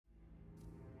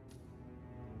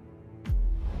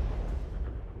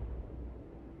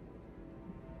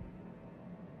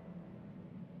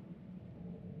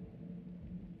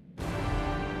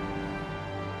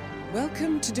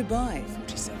Welcome to Dubai,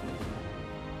 47.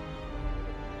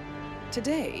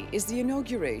 Today is the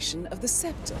inauguration of the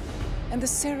scepter, and the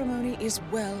ceremony is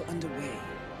well underway.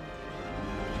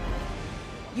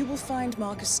 You will find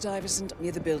Marcus Stuyvesant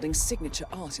near the building's signature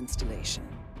art installation,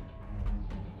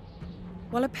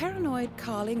 while a paranoid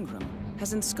Carl Ingram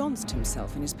has ensconced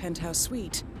himself in his penthouse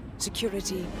suite,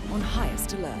 security on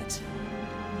highest alert.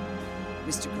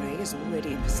 Mr. Gray is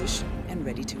already in position and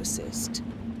ready to assist.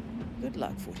 Good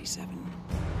luck, 47.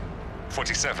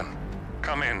 47.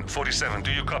 Come in. 47,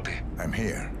 do you copy? I'm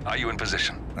here. Are you in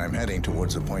position? I'm heading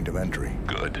towards the point of entry.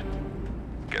 Good.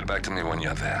 Get back to me when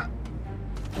you're there.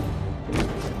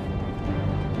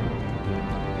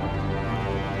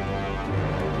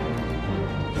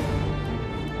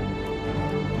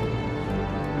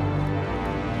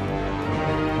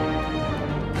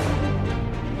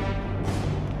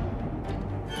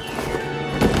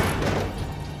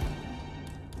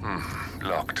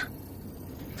 Locked.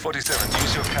 47,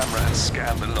 use your camera and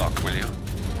scan the lock, will you?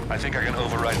 I think I can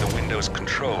override the Windows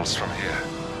controls from here.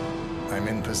 I'm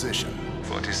in position.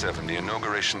 47, the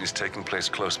inauguration is taking place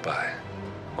close by.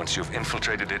 Once you've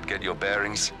infiltrated it, get your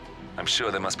bearings. I'm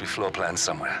sure there must be floor plans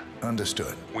somewhere.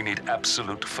 Understood. We need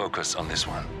absolute focus on this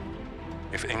one.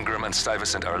 If Ingram and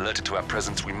Stuyvesant are alerted to our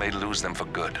presence, we may lose them for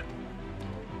good.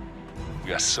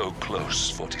 We are so close,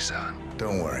 47.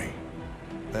 Don't worry.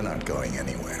 They're not going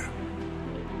anywhere.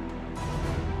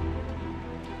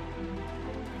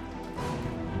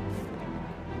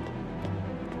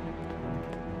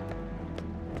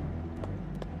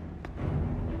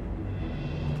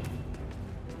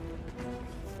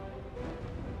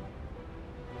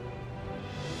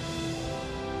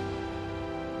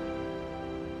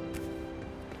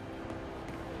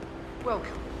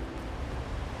 Welcome.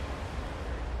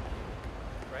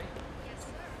 Right? Yes,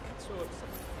 sir. Sort of something.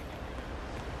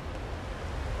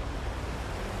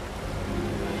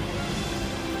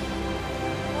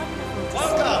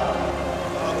 Welcome!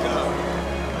 Welcome.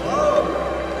 Hello!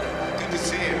 Good to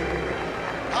see you.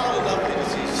 How lovely to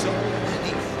see so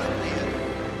many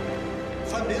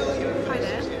familiar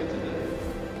faces here today.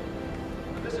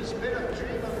 This has been a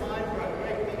dream of mine for a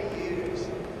great many years.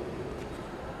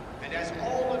 And as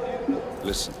all of you know...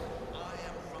 Listen,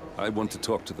 I want to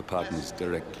talk to the partners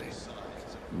directly.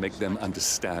 Make them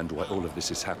understand why all of this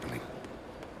is happening.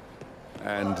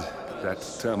 And that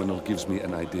terminal gives me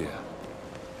an idea.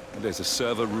 There's a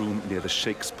server room near the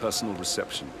Sheikh's personal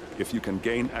reception. If you can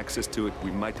gain access to it, we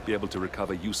might be able to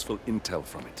recover useful intel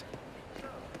from it.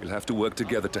 We'll have to work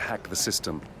together to hack the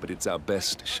system, but it's our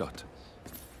best shot.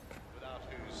 Without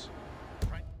whose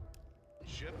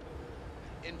friendship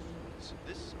and influence,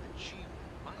 this achievement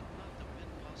might not have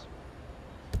been possible.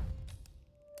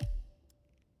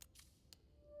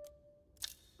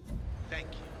 Thank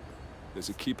you. There's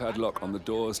a keypad lock on the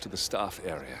doors to the staff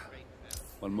area.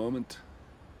 One moment.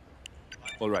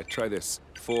 All right, try this.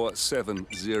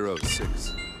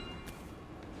 4706.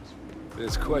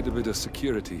 There's quite a bit of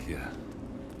security here.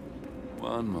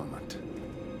 One moment.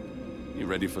 You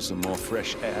ready for some more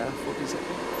fresh air, 47?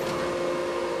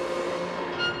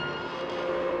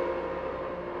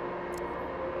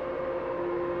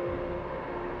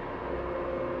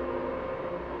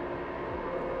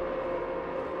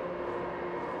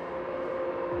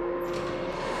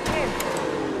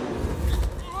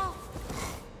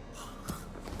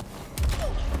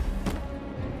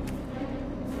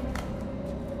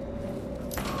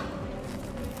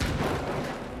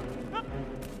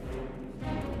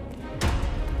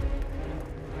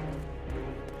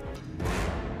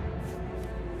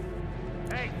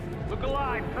 Look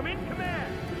alive! Come in,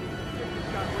 command!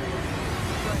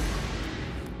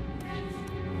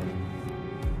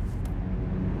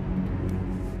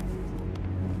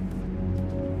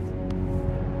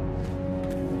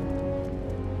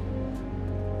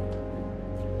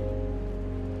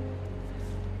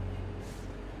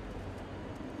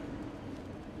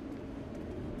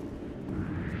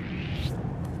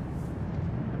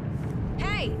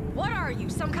 Hey, what are you,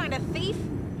 some kind of thief?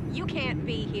 You can't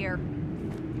be here.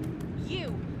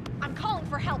 You! I'm calling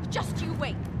for help, just you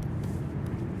wait!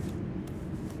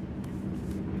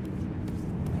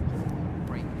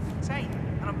 Great. Say,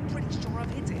 and I'm pretty sure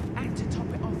I've hit it. And to top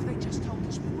it off, they just told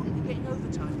us we wouldn't be getting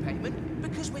overtime payment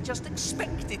because we're just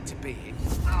expected to be here.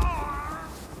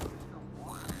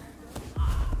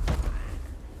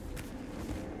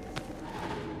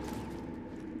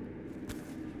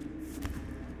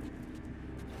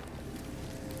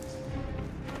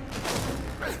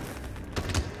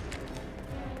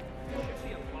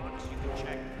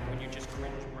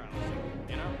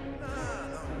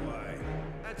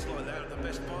 That's like that at the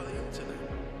best buy on the internet.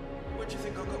 Where do you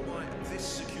think I got my this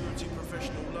security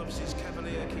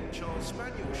Charles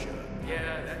Spaniel shirt.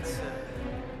 Yeah, that's a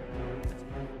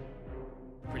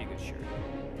pretty good shirt.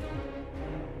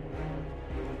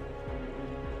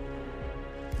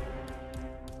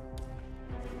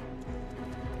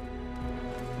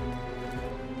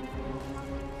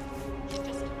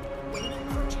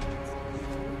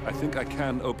 I think I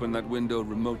can open that window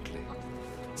remotely.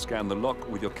 Scan the lock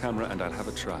with your camera and I'll have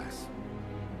a try.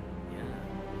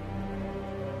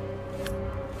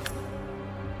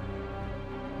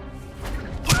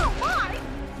 Why?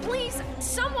 Please,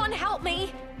 someone help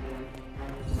me!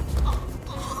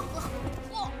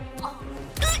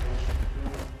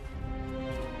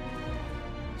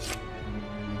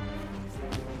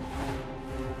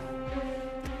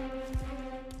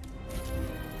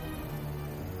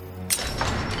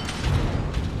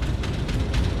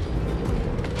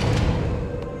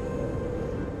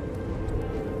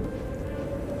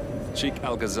 Sheikh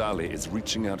Al-Ghazali is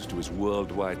reaching out to his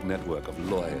worldwide network of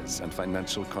lawyers and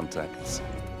financial contacts,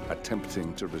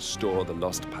 attempting to restore the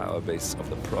lost power base of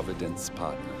the Providence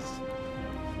Partners.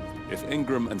 If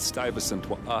Ingram and Stuyvesant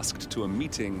were asked to a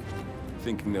meeting,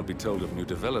 thinking they'll be told of new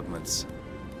developments,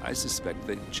 I suspect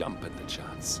they'd jump at the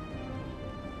chance.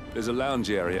 There's a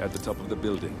lounge area at the top of the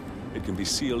building. It can be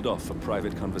sealed off for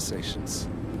private conversations.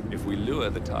 If we lure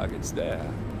the targets there,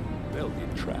 they'll be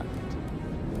trapped.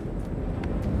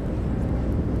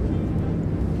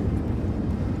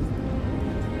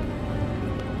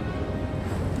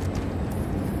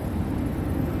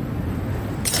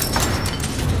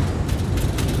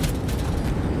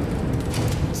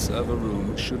 Server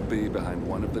room should be behind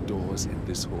one of the doors in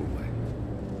this hallway.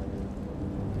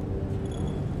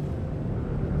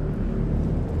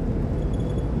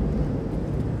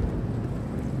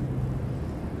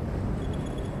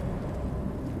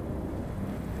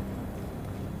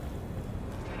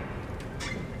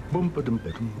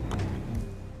 Boom-ba-dum-ba-dum.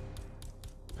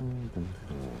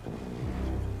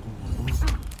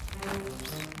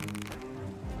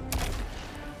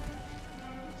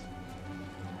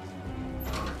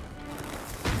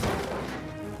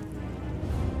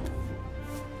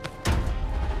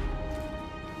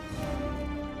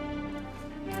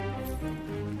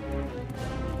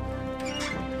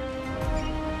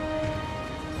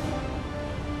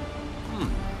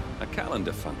 A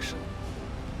calendar function.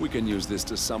 We can use this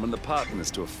to summon the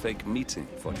partners to a fake meeting,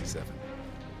 47.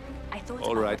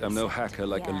 All right, I'm no hacker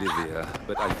like Olivia,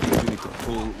 but I think we need to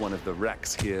pull one of the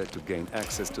racks here to gain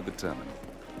access to the terminal.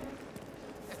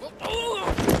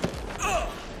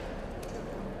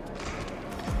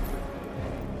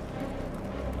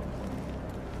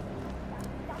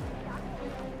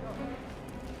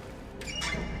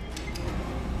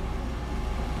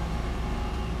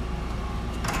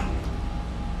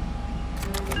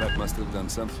 That must have done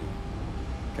something.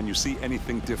 Can you see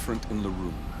anything different in the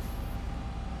room?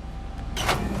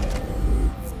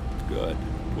 Good.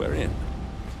 We're in.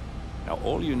 Now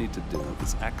all you need to do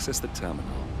is access the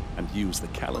terminal and use the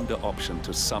calendar option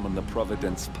to summon the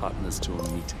Providence Partners to a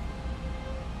meeting.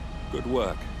 Good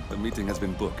work. The meeting has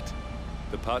been booked.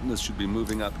 The partners should be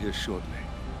moving up here shortly.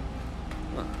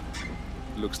 Huh.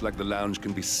 Looks like the lounge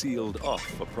can be sealed off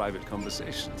for private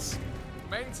conversations.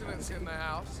 Maintenance in the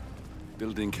house.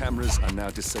 Building cameras are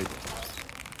now disabled.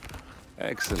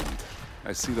 Excellent.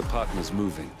 I see the partners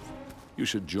moving. You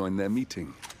should join their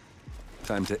meeting.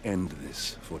 Time to end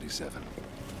this, 47.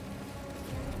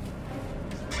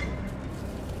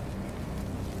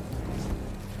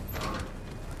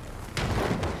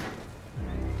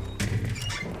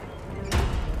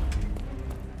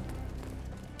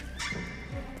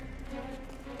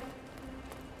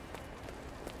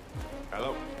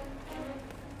 Hello?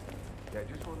 Yeah,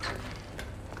 just one minute.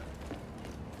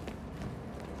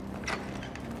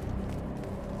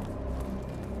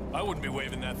 I wouldn't be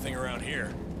waving that thing around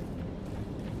here.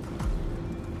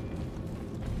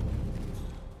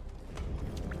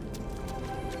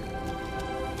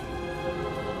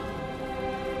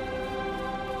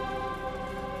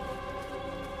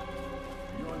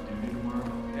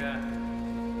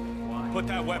 Put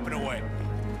that weapon away.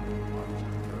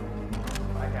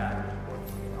 I got it.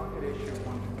 I'll get issue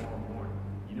one tomorrow morning.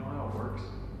 You know how it works?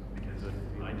 Because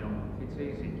I don't. It's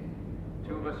easy.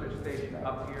 Two of us are stationed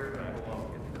up here and below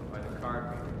by the card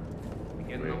reader. We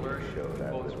get an alert,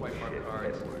 both swipe our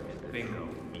cards, bingo,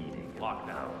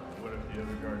 lockdown. What if the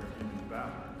other guard is in the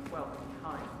bathroom? Well,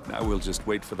 time. Now we'll just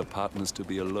wait for the partners to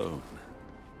be alone.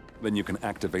 Then you can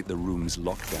activate the room's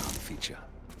lockdown feature.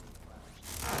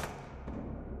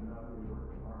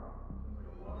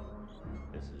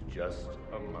 This is just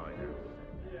a minor.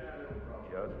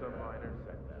 Just a minor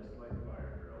setback. We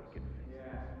can fix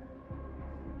it.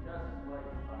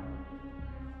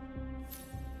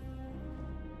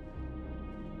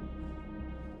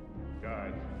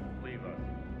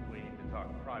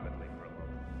 talk privately for a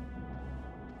moment.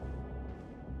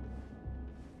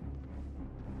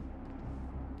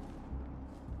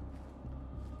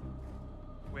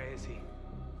 Where is he?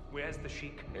 Where's the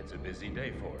Sheik? It's a busy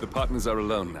day for The partners are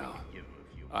alone now.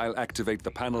 I'll activate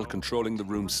the panel controlling the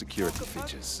room's security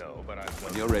features. No, but I've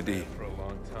When you're ready, for a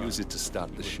long time. use it to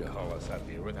start the show. Call us up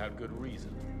here without good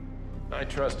reason. I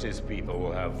trust his people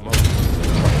will have most of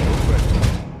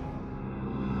the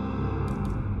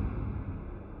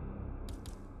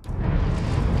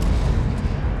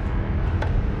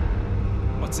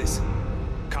What's this?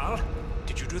 Carl?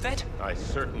 Did you do that? I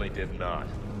certainly did not.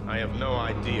 I have no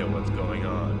idea what's going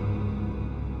on.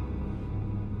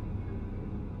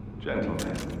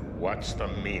 Gentlemen. What's the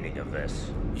meaning of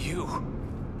this?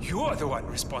 You're the one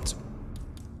responsible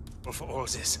for all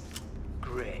this.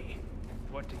 Gray,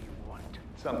 what do you want?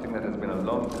 Something that has been a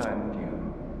long time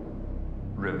due.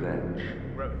 Revenge.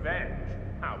 Revenge?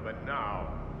 How banal.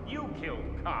 You killed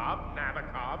Cobb,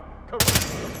 Nabokov,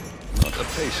 Not a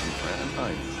patient man,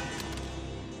 I know.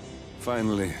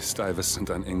 Finally, Stuyvesant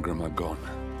and Ingram are gone.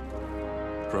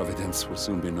 Providence will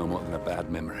soon be no more than a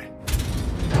bad memory.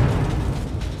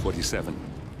 47.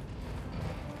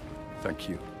 Thank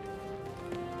you.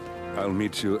 I'll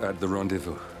meet you at the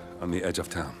rendezvous on the edge of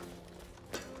town.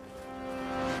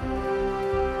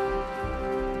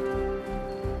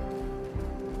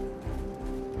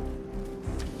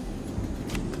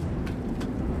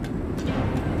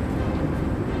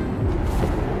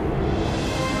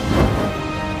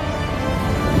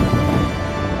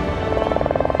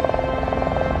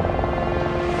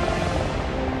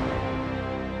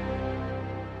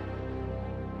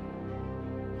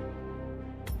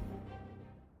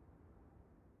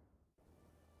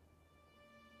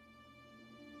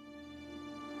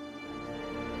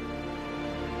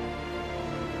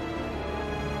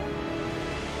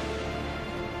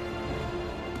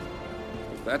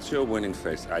 If that's your winning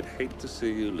face, I'd hate to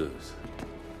see you lose.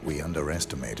 We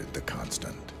underestimated the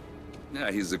Constant.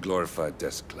 Yeah, he's a glorified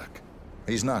desk clerk.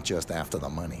 He's not just after the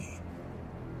money.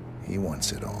 He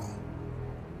wants it all.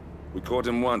 We caught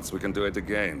him once, we can do it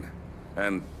again.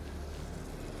 And,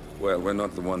 well, we're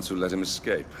not the ones who let him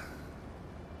escape.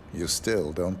 You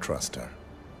still don't trust her.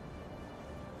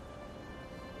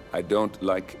 I don't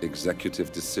like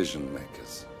executive decision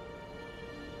makers.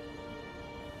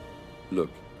 Look,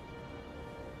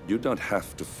 you don't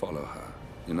have to follow her,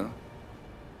 you know?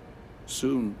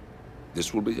 Soon,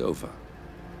 this will be over.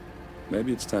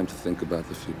 Maybe it's time to think about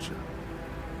the future.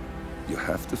 You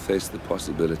have to face the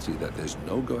possibility that there's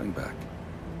no going back.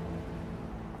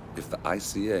 If the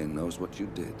ICA knows what you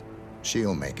did,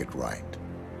 She'll make it right.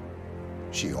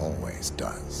 She always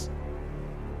does.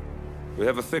 we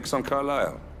have a fix on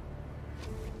Carlisle.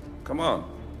 Come on.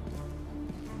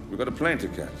 We've got a plane to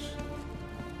catch.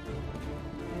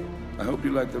 I hope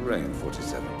you like the rain,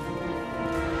 47.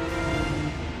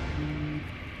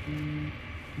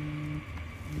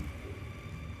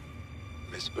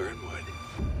 Miss Burnwood,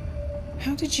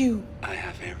 How did you... I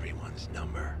have everyone's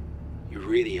number. You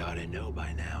really ought to know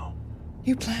by now.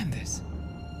 You planned this?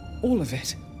 All of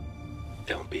it?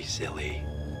 Don't be silly.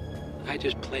 I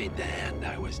just played the hand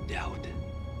I was dealt.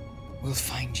 We'll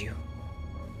find you.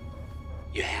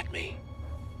 You had me.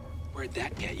 Where'd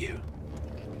that get you?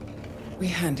 We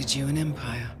handed you an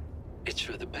empire. It's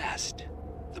for the best.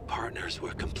 The partners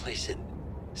were complacent,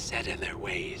 set in their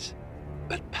ways.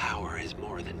 But power is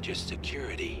more than just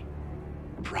security.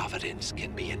 Providence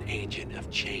can be an agent of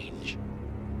change.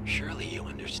 Surely you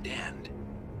understand.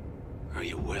 Or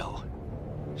you will.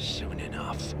 Soon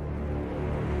enough.